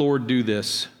 Let the Lord do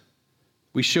this.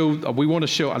 We want to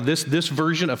show this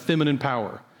version of feminine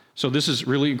power. So this is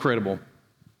really incredible.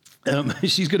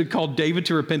 She's going to call David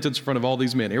to repentance in front of all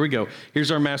these men. Here we go.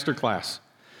 Here's our master class.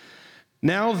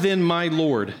 Now then, my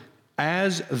Lord,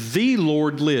 as the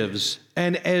Lord lives,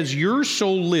 and as your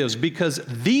soul lives, because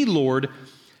the Lord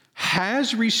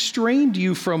has restrained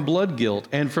you from blood guilt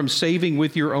and from saving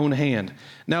with your own hand.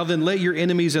 Now then, let your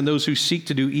enemies and those who seek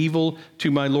to do evil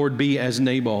to my Lord be as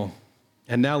Nabal.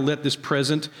 And now let this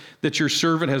present that your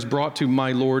servant has brought to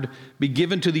my Lord be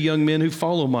given to the young men who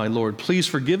follow my Lord. Please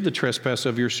forgive the trespass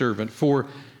of your servant, for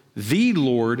the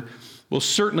Lord will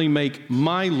certainly make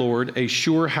my Lord a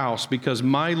sure house, because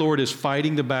my Lord is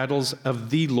fighting the battles of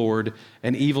the Lord,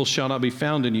 and evil shall not be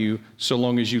found in you so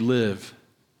long as you live.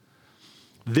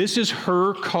 This is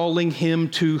her calling him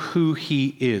to who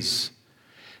he is.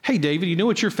 Hey, David, you know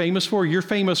what you're famous for? You're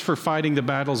famous for fighting the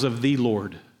battles of the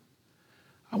Lord.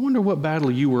 I wonder what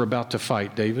battle you were about to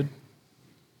fight, David.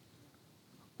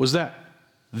 Was that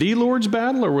the Lord's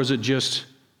battle, or was it just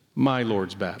my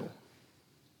Lord's battle?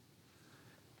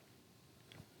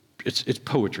 It's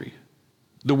poetry.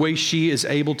 The way she is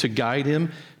able to guide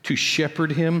him, to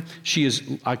shepherd him, she's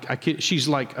like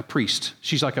a priest.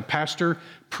 She's like a pastor,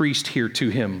 priest here to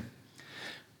him.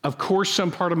 Of course,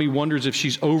 some part of me wonders if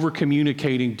she's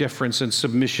over-communicating deference and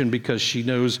submission because she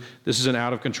knows this is an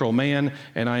out-of-control man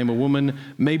and I am a woman.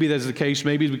 Maybe that's the case.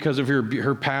 Maybe it's because of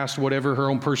her past, whatever,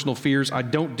 her own personal fears. I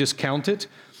don't discount it.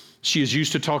 She is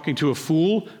used to talking to a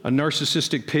fool, a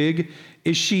narcissistic pig.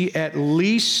 Is she at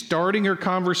least starting her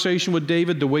conversation with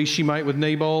David the way she might with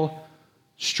Nabal,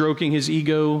 stroking his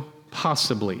ego?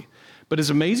 Possibly. But it's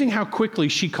amazing how quickly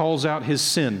she calls out his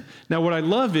sin. Now, what I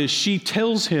love is she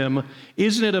tells him,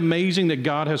 isn't it amazing that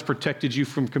God has protected you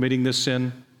from committing this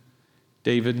sin,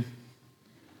 David?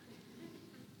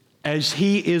 As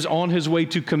he is on his way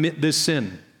to commit this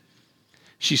sin,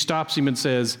 she stops him and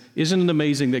says, isn't it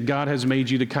amazing that God has made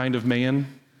you the kind of man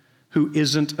who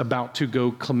isn't about to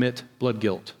go commit blood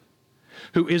guilt,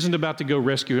 who isn't about to go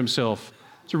rescue himself?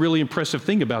 It's a really impressive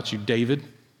thing about you, David,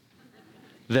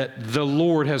 that the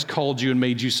Lord has called you and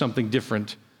made you something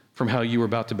different from how you were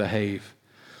about to behave.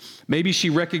 Maybe she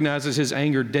recognizes his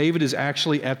anger. David is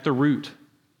actually at the root,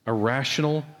 a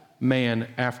rational man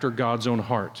after God's own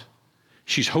heart.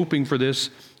 She's hoping for this.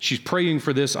 She's praying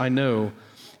for this, I know.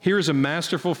 Here's a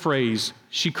masterful phrase.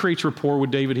 She creates rapport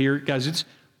with David here. Guys,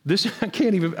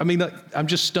 I'm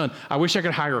just stunned. I wish I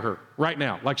could hire her right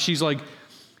now. She's like,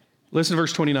 listen to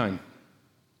verse 29.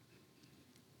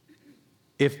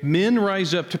 If men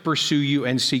rise up to pursue you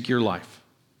and seek your life.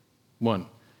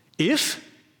 This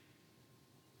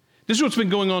is what's been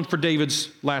going on for David's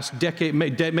last decade,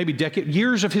 maybe decade,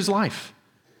 years of his life.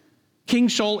 King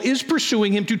Saul is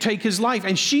pursuing him to take his life,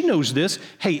 and she knows this.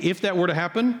 Hey, if that were to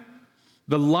happen,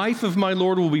 the life of my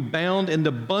Lord will be bound in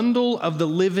the bundle of the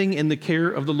living in the care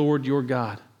of the Lord your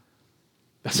God.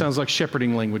 That sounds like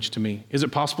shepherding language to me. Is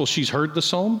it possible she's heard the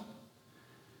psalm?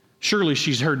 Surely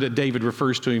she's heard that David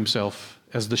refers to himself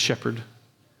as the shepherd,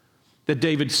 that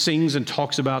David sings and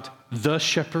talks about the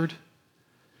shepherd.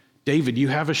 David, you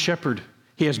have a shepherd.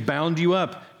 He has bound you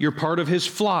up. You're part of his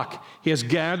flock. He has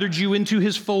gathered you into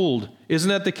his fold. Isn't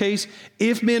that the case?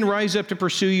 If men rise up to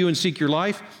pursue you and seek your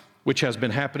life, which has been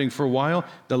happening for a while,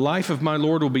 the life of my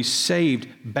Lord will be saved,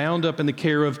 bound up in the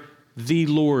care of the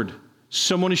Lord.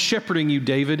 Someone is shepherding you,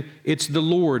 David. It's the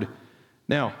Lord.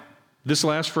 Now, this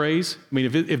last phrase, I mean,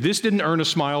 if this didn't earn a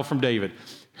smile from David,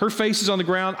 her face is on the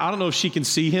ground. I don't know if she can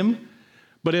see him,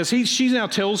 but as she now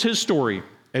tells his story,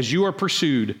 as you are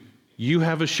pursued, you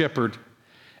have a shepherd,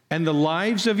 and the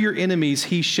lives of your enemies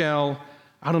he shall,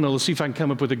 I don't know, let's see if I can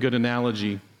come up with a good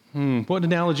analogy. What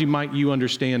analogy might you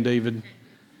understand, David?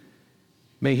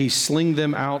 May he sling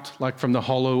them out like from the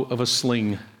hollow of a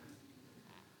sling.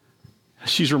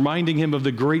 She's reminding him of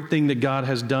the great thing that God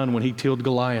has done when he killed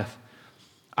Goliath.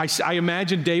 I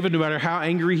imagine David, no matter how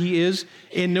angry he is,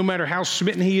 and no matter how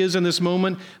smitten he is in this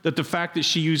moment, that the fact that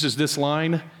she uses this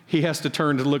line, he has to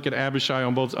turn to look at Abishai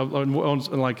on both,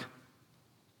 like,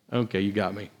 okay, you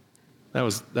got me. That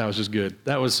was just good.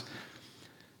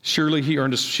 Surely she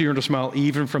earned a smile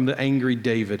even from the angry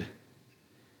David.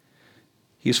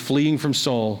 He is fleeing from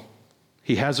Saul.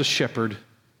 He has a shepherd.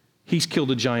 He's killed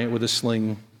a giant with a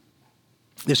sling.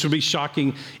 This would be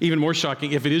shocking, even more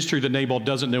shocking, if it is true that Nabal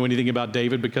doesn't know anything about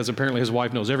David, because apparently his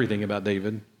wife knows everything about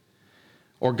David,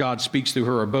 or God speaks through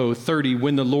her, or both. 30,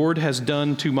 when the Lord has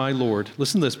done to my Lord,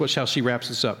 listen to this, how she wraps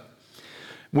this up.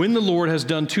 When the Lord has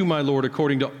done to my Lord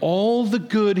according to all the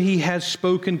good he has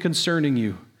spoken concerning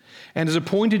you, and has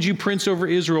appointed you prince over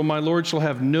Israel, my Lord shall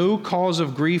have no cause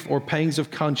of grief or pangs of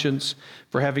conscience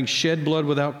for having shed blood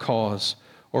without cause,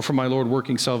 or for my Lord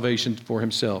working salvation for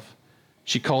himself.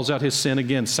 She calls out his sin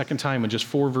again, second time in just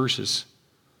 4 verses.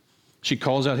 She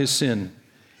calls out his sin.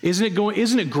 Isn't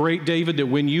it great, David, that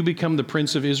when you become the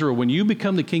prince of Israel, when you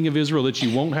become the king of Israel, that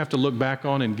you won't have to look back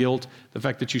on in guilt the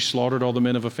fact that you slaughtered all the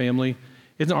men of a family?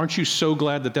 Aren't you so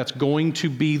glad that that's going to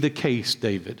be the case,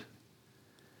 David?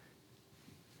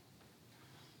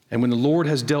 And when the Lord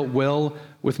has dealt well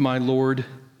with my Lord,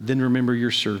 then remember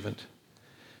your servant.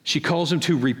 She calls him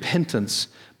to repentance,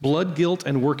 blood guilt,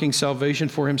 and working salvation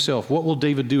for himself. What will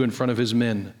David do in front of his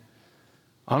men?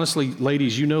 Honestly,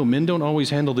 ladies, you know, men don't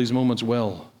always handle these moments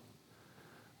well.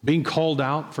 Being called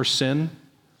out for sin,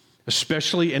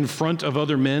 especially in front of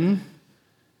other men.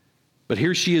 But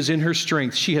here she is in her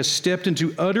strength. She has stepped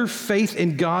into utter faith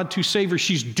in God to save her.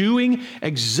 She's doing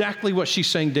exactly what she's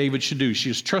saying David should do. She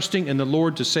is trusting in the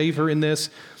Lord to save her in this.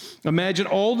 Imagine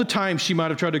all the time she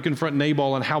might have tried to confront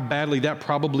Nabal and how badly that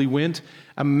probably went.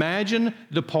 Imagine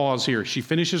the pause here. She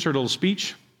finishes her little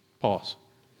speech. Pause.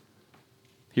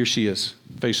 Here she is,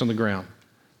 face on the ground.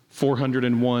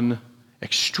 401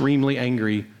 extremely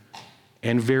angry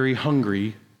and very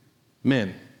hungry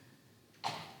men.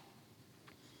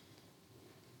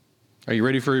 Are you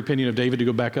ready for your opinion of David to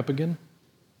go back up again?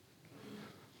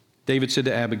 David said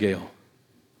to Abigail,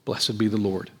 "Blessed be the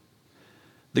Lord,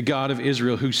 the God of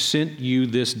Israel, who sent you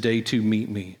this day to meet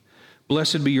me.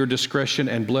 Blessed be your discretion,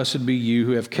 and blessed be you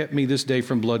who have kept me this day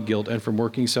from blood guilt and from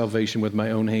working salvation with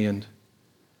my own hand."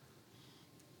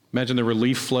 Imagine the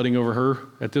relief flooding over her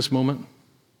at this moment.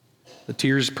 The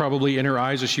tears probably in her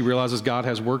eyes as she realizes God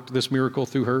has worked this miracle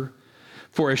through her.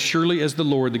 "For as surely as the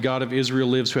Lord, the God of Israel,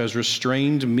 lives, who has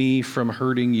restrained me from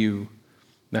hurting you."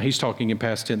 Now he's talking in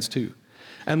past tense too.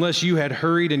 "Unless you had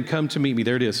hurried and come to meet me,"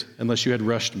 there it is, "unless you had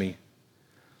rushed me.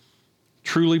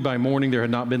 Truly by morning there had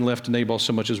not been left to Nabal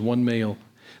so much as one male."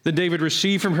 Then David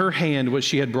received from her hand what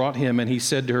she had brought him, and he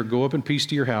said to her, "Go up in peace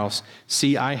to your house.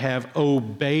 See, I have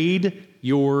obeyed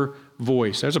your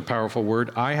voice." There's a powerful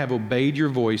word. "I have obeyed your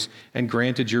voice and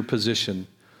granted your position."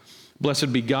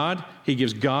 Blessed be God. He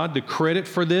gives God the credit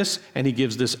for this, and he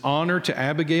gives this honor to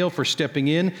Abigail for stepping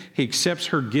in. He accepts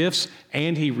her gifts,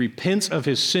 and he repents of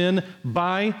his sin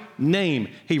by name.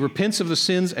 He repents of the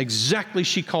sins exactly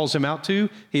she calls him out to.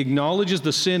 He acknowledges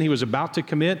the sin he was about to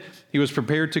commit, he was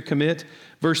prepared to commit.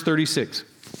 Verse 36.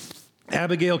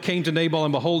 Abigail came to Nabal,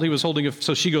 and behold, he was holding a...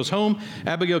 So she goes home.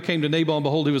 Abigail came to Nabal, and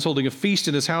behold, he was holding a feast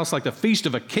in his house like the feast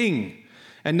of a king.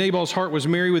 And Nabal's heart was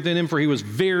merry within him, for he was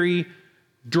very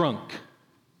drunk.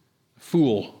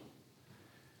 Fool.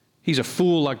 He's a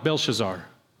fool like Belshazzar,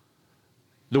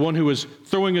 the one who was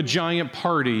throwing a giant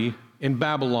party in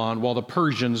Babylon while the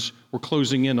Persians were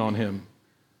closing in on him.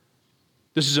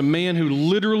 This is a man who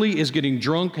literally is getting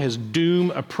drunk as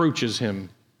doom approaches him.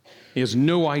 He has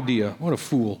no idea. What a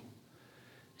fool.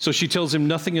 So she tells him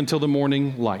nothing until the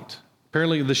morning light.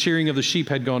 Apparently the shearing of the sheep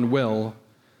had gone well.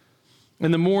 In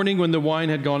the morning, when the wine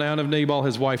had gone out of Nabal,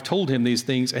 his wife told him these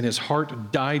things, and his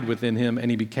heart died within him,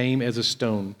 and he became as a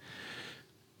stone.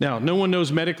 Now, no one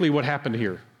knows medically what happened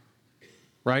here,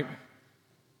 right?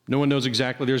 No one knows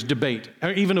exactly. There's debate,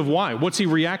 even of why. What's he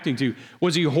reacting to?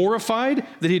 Was he horrified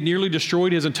that he had nearly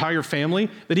destroyed his entire family?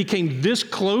 That he came this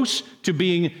close to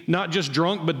being not just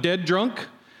drunk, but dead drunk?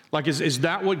 Like, is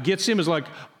that what gets him? Is like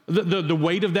the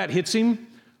weight of that hits him?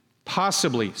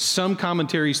 Possibly. Some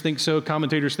commentators think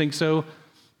so,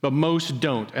 but most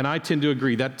don't. And I tend to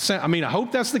agree. I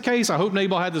hope that's the case. I hope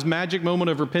Nabal had this magic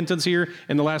moment of repentance here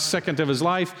in the last second of his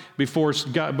life before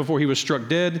he was struck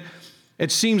dead.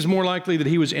 It seems more likely that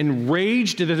he was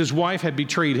enraged that his wife had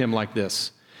betrayed him like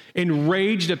this.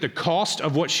 Enraged at the cost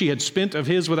of what she had spent of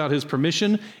his without his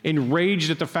permission.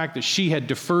 Enraged at the fact that she had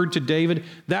deferred to David.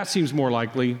 That seems more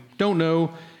likely. Don't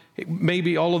know.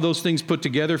 Maybe all of those things put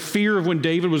together. Fear of when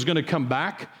David was going to come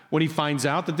back when he finds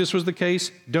out that this was the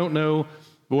case. Don't know.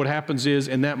 But what happens is,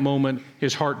 in that moment,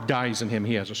 his heart dies in him.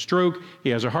 He has a stroke,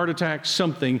 he has a heart attack,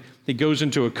 something. He goes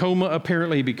into a coma,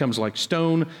 apparently. He becomes like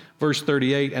stone. Verse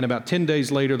 38, and about 10 days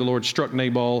later, the Lord struck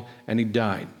Nabal, and he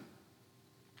died.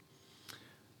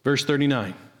 Verse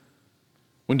 39,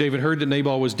 when David heard that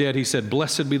Nabal was dead, he said,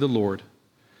 "Blessed be the Lord,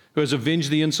 who has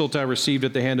avenged the insult I received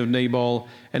at the hand of Nabal,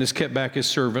 and has kept back his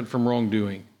servant from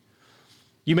wrongdoing."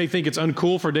 You may think it's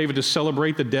uncool for David to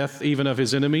celebrate the death even of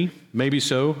his enemy. Maybe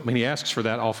so. I mean, he asks for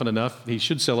that often enough. He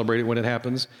should celebrate it when it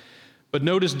happens. But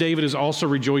notice David is also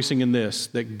rejoicing in this,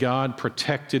 that God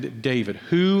protected David.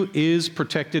 Who is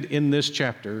protected in this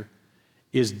chapter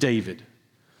is David.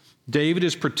 David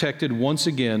is protected once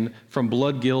again from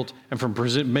blood guilt and from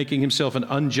making himself an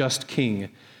unjust king.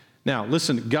 Now,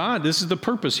 listen, God, this is the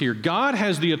purpose here. God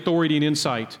has the authority and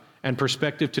insight and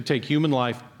perspective to take human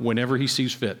life whenever he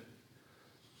sees fit.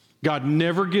 God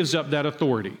never gives up that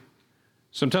authority.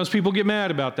 Sometimes people get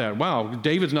mad about that. Wow,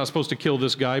 David's not supposed to kill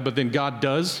this guy, but then God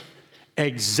does.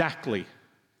 Exactly.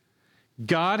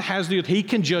 God he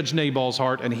can judge Nabal's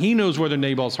heart, and he knows whether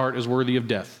Nabal's heart is worthy of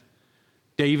death.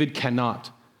 David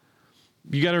cannot.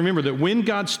 You got to remember that when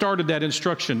God started that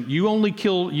instruction, you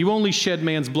only shed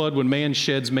man's blood when man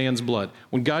sheds man's blood.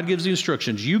 When God gives the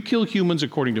instructions, you kill humans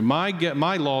according to my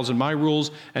laws and my rules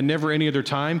and never any other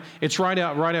time. It's right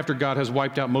after God has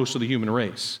wiped out most of the human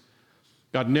race.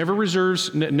 God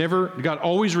God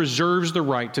always reserves the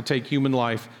right to take human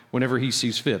life whenever he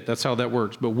sees fit. That's how that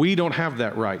works. But we don't have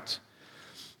that right.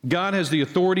 God has the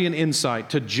authority and insight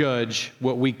to judge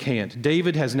what we can't.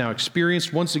 David has now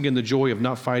experienced once again the joy of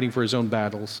not fighting for his own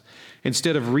battles,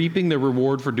 instead of reaping the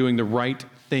reward for doing the right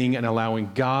thing and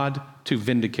allowing God to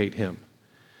vindicate him.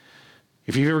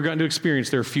 If you've ever gotten to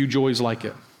experience, there are few joys like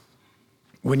it.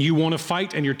 When you want to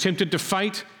fight and you're tempted to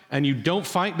fight and you don't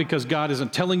fight because God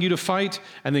isn't telling you to fight,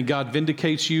 and then God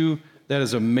vindicates you, that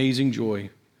is amazing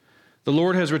joy. The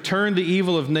Lord has returned the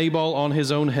evil of Nabal on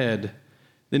his own head.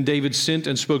 Then David sent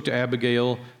and spoke to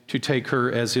Abigail to take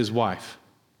her as his wife.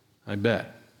 I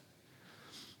bet.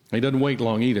 He doesn't wait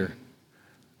long either.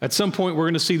 At some point, we're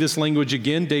going to see this language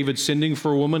again, David sending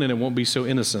for a woman, and it won't be so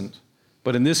innocent.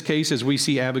 But in this case, as we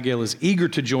see, Abigail is eager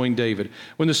to join David.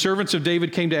 When the servants of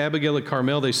David came to Abigail at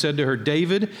Carmel, they said to her,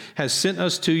 "David has sent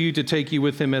us to you to take you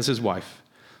with him as his wife."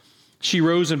 She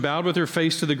rose and bowed with her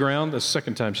face to the ground, the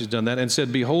second time she's done that, and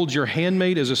said, "Behold, your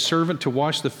handmaid is a servant to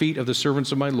wash the feet of the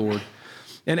servants of my Lord."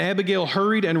 And Abigail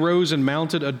hurried and rose and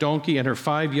mounted a donkey, and her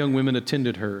 5 young women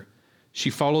attended her. She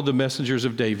followed the messengers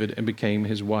of David and became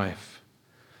his wife.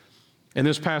 In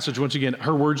this passage, once again,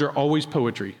 her words are always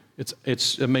poetry.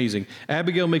 It's amazing.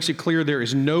 Abigail makes it clear there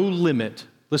is no limit.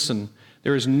 Listen,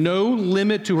 there is no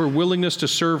limit to her willingness to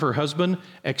serve her husband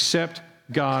except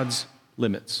God's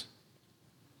limits.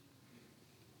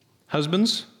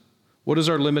 Husbands, what is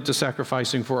our limit to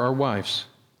sacrificing for our wives?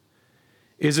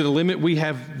 Is it a limit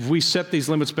we set these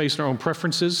limits based on our own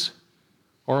preferences,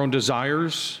 our own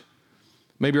desires,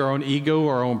 maybe our own ego,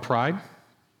 our own pride?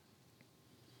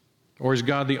 Or is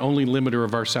God the only limiter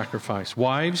of our sacrifice?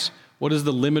 Wives, what is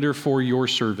the limiter for your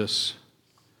service?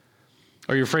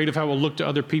 Are you afraid of how it will look to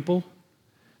other people?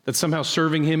 That somehow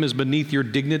serving him is beneath your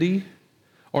dignity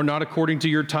or not according to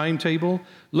your timetable?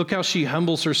 Look how she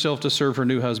humbles herself to serve her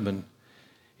new husband.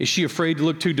 Is she afraid to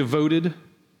look too devoted?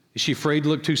 Is she afraid to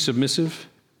look too submissive?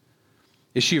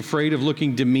 Is she afraid of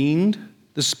looking demeaned?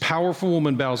 This powerful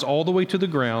woman bows all the way to the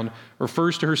ground,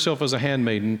 refers to herself as a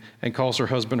handmaiden, and calls her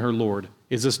husband her Lord.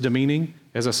 Is this demeaning?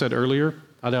 As I said earlier,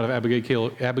 I doubt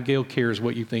if Abigail cares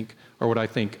what you think or what I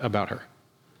think about her.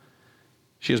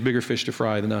 She has bigger fish to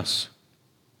fry than us.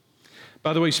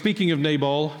 By the way, speaking of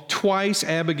Nabal, twice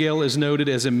Abigail is noted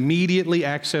as immediately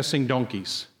accessing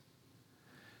donkeys.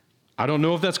 I don't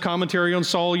know if that's commentary on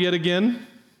Saul yet again.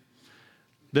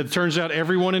 That it turns out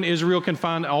everyone in Israel can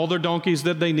find all their donkeys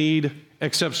that they need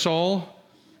except Saul.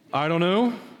 I don't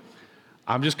know.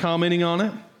 I'm just commenting on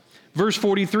it. Verse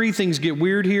 43, things get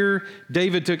weird here.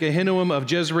 David took Ahinoam of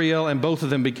Jezreel, and both of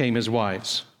them became his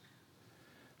wives.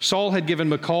 Saul had given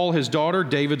Michal, his daughter,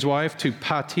 David's wife, to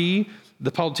Palti,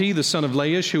 the son of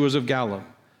Laish, who was of Galim.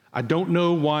 I don't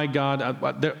know why God,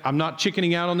 I'm not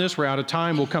chickening out on this. We're out of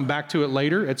time. We'll come back to it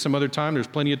later at some other time. There's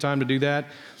plenty of time to do that.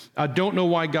 I don't know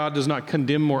why God does not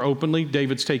condemn more openly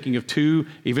David's taking of 2,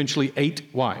 eventually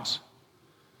 8 wives.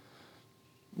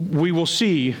 We will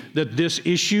see that this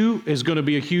issue is going to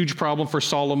be a huge problem for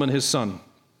Solomon, his son.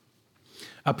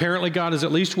 Apparently, God is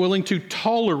at least willing to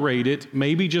tolerate it,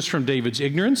 maybe just from David's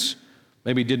ignorance.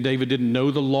 Maybe David didn't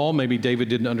know the law. Maybe David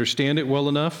didn't understand it well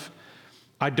enough.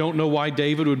 I don't know why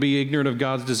David would be ignorant of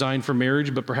God's design for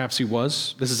marriage, but perhaps he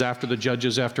was. This is after the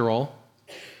Judges, after all.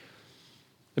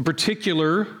 In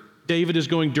particular, David is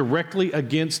going directly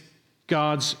against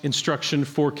God's instruction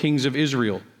for kings of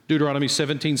Israel. Deuteronomy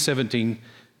 17:17,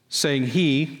 saying,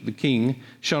 he, the king,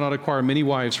 shall not acquire many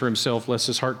wives for himself, lest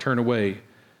his heart turn away.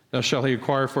 Now shall he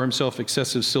acquire for himself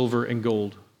excessive silver and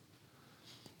gold.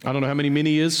 I don't know how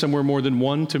many is, somewhere more than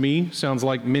 1 to me. Sounds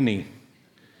like many.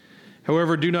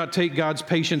 However, do not take God's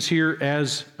patience here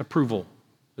as approval.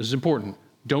 This is important.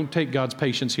 Don't take God's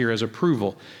patience here as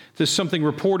approval. If there's something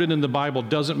reported in the Bible,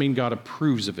 doesn't mean God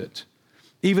approves of it.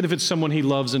 Even if it's someone he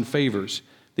loves and favors.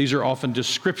 These are often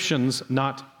descriptions,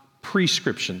 not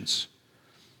prescriptions.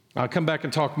 I'll come back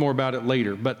and talk more about it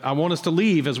later, but I want us to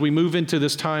leave as we move into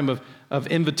this time of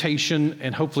invitation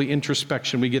and hopefully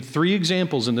introspection. We get 3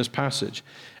 examples in this passage.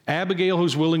 Abigail,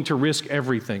 who's willing to risk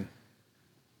everything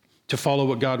to follow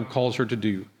what God calls her to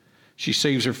do. She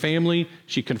saves her family.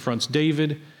 She confronts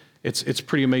David. It's a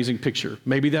pretty amazing picture.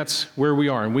 Maybe that's where we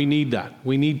are, and we need that.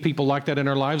 We need people like that in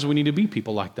our lives. We need to be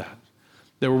people like that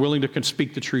we're willing to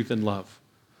speak the truth in love.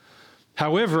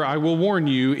 However, I will warn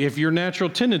you, if your natural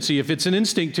tendency, if it's an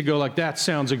instinct to go like, that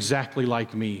sounds exactly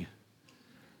like me.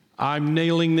 I'm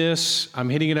nailing this. I'm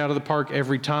hitting it out of the park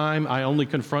every time. I only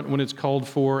confront when it's called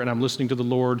for, and I'm listening to the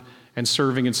Lord and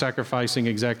serving and sacrificing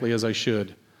exactly as I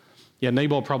should. Yeah,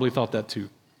 Nabal probably thought that too.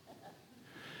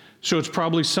 So it's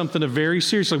probably something to very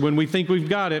seriously. When we think we've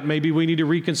got it, maybe we need to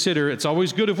reconsider. It's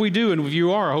always good if we do, and if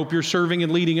you are, I hope you're serving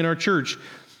and leading in our church.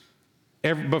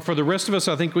 But for the rest of us,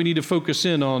 I think we need to focus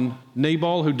in on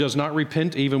Nabal, who does not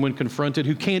repent even when confronted,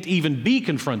 who can't even be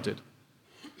confronted.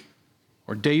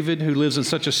 Or David, who lives in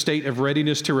such a state of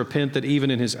readiness to repent that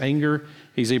even in his anger,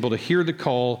 he's able to hear the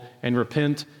call and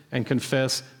repent and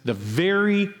confess the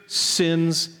very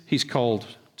sins he's called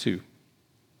to.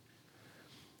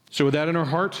 So with that in our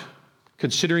heart,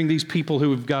 considering these people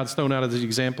who God's thrown out as these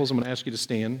examples, I'm going to ask you to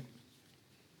stand.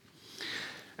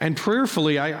 And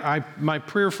prayerfully, my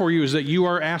prayer for you is that you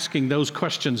are asking those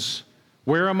questions.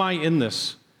 Where am I in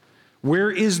this?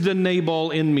 Where is the Nabal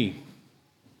in me?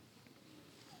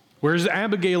 Where's the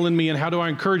Abigail in me, and how do I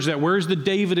encourage that? Where's the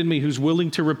David in me who's willing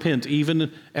to repent?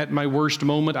 Even at my worst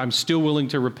moment, I'm still willing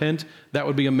to repent. That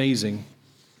would be amazing.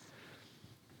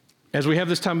 As we have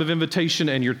this time of invitation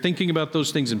and you're thinking about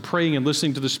those things and praying and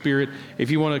listening to the Spirit,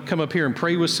 if you want to come up here and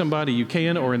pray with somebody, you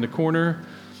can, or in the corner.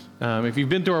 If you've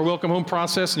been through our welcome home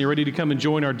process and you're ready to come and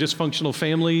join our dysfunctional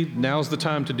family, now's the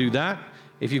time to do that.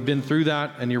 If you've been through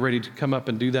that and you're ready to come up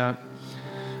and do that.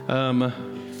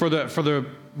 For the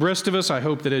rest of us, I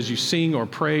hope that as you sing or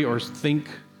pray or think,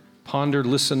 ponder,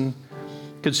 listen,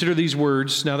 consider these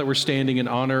words now that we're standing in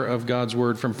honor of God's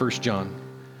word from 1 John.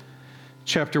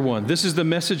 Chapter 1. This is the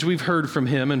message we've heard from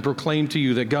him and proclaimed to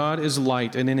you, that God is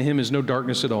light and in him is no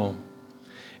darkness at all.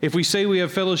 If we say we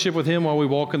have fellowship with him while we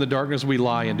walk in the darkness, we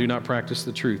lie and do not practice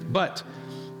the truth. But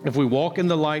if we walk in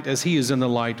the light as he is in the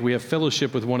light, we have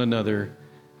fellowship with one another,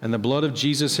 and the blood of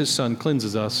Jesus, his son,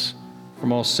 cleanses us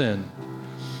from all sin.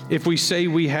 If we say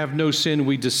we have no sin,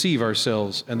 we deceive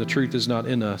ourselves, and the truth is not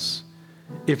in us.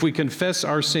 If we confess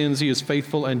our sins, he is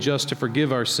faithful and just to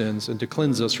forgive our sins and to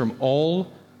cleanse us from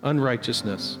all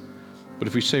unrighteousness. But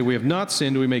if we say we have not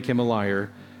sinned, we make him a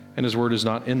liar, and his word is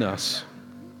not in us.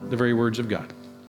 The very words of God.